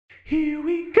Here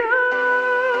we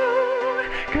go,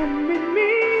 come with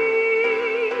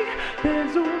me.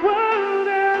 There's a world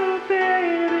out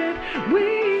there that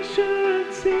we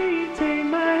should see. Take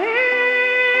my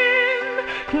hand,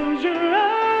 close your eyes.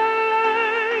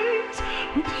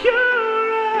 With your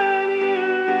right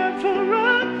ear out for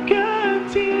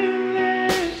Rocketeer,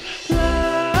 let's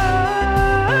fly.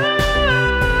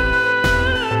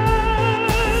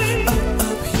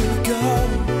 Up, here we go.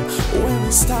 When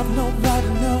we stop, nobody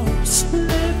knows.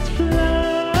 Let's fly.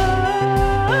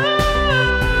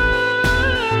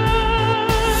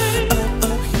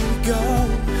 Up, here we go.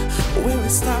 Where we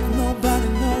stop, nobody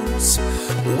knows.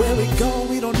 Where we go,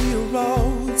 we don't need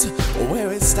roads. Where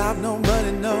we stop,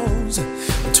 nobody knows.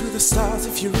 To the stars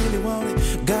if you really want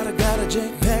it. Got a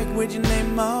jetpack with your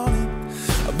name on it.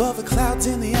 Above the clouds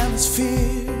in the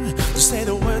atmosphere. Just say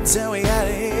the words and we out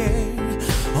of here.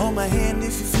 Hold my hand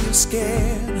if you feel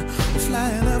scared. We're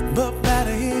flying up out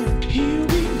of here. Here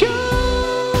we go,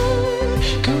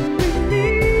 come with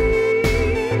me.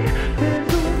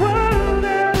 There's a world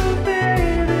out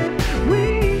there that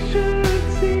we should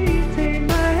see. Take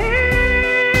my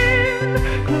hand,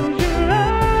 close your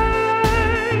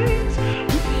eyes.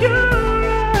 With your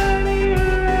right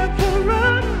ear out for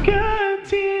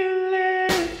Rocketeer,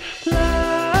 let's fly.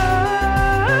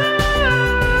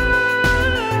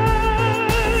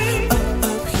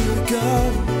 Up, here we go.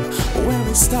 When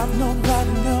we stop,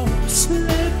 nobody knows.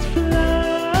 Let's fly.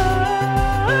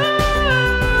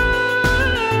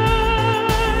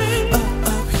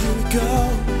 Up, here we go.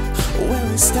 When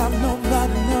we stop,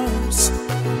 nobody knows.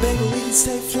 Baby, we can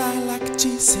stay flying like a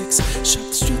G6. Shop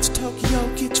the streets of Tokyo,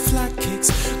 get your flight kicks.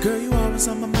 Girl, you always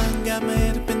on my mind, got my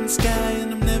head up in the sky,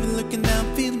 and I'm never looking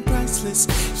down, feeling priceless.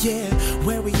 Yeah,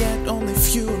 where we at, only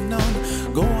few have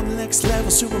known. Go on the next level,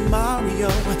 Super Mario.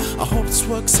 I hope this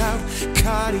works out,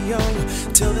 cardio.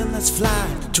 Till then, let's fly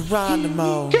to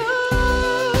Geronimo. Go,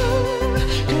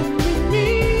 come with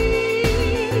me.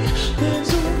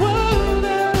 There's a world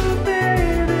out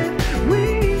there that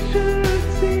we should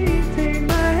see. Take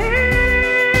my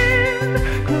hand,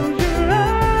 close your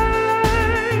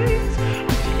eyes.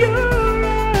 With your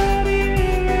right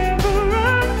ear out for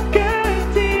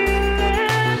Rocketeer,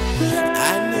 let's fly.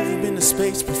 I've never been to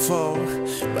space before,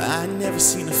 but I never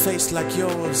seen a face like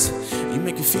yours. You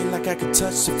make me feel like I could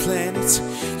touch the planets.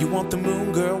 You want the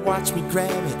moon, girl, watch me grab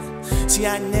it. See,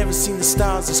 I never seen the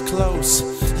stars this close.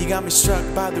 You got me struck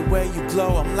by the way you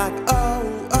glow. I'm like, oh,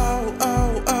 oh,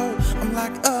 oh, oh. I'm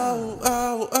like, oh,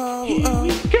 oh, oh, Here we oh.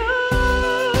 go,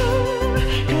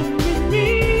 come with me.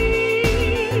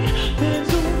 There's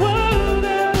a world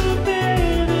out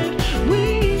there that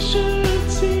we should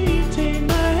see. Take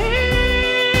my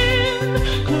hand,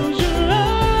 close your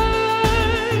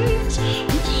eyes.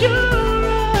 With your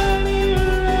right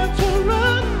ear out for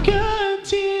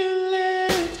Rocketeer,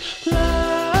 let's fly.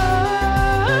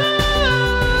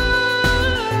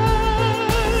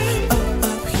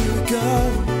 Up, here we go.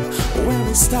 When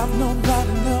we stop,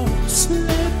 nobody knows.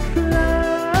 Let's fly.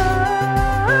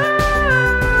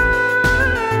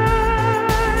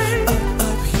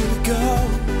 Up, here we go.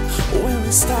 When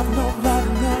we stop, nobody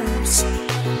knows.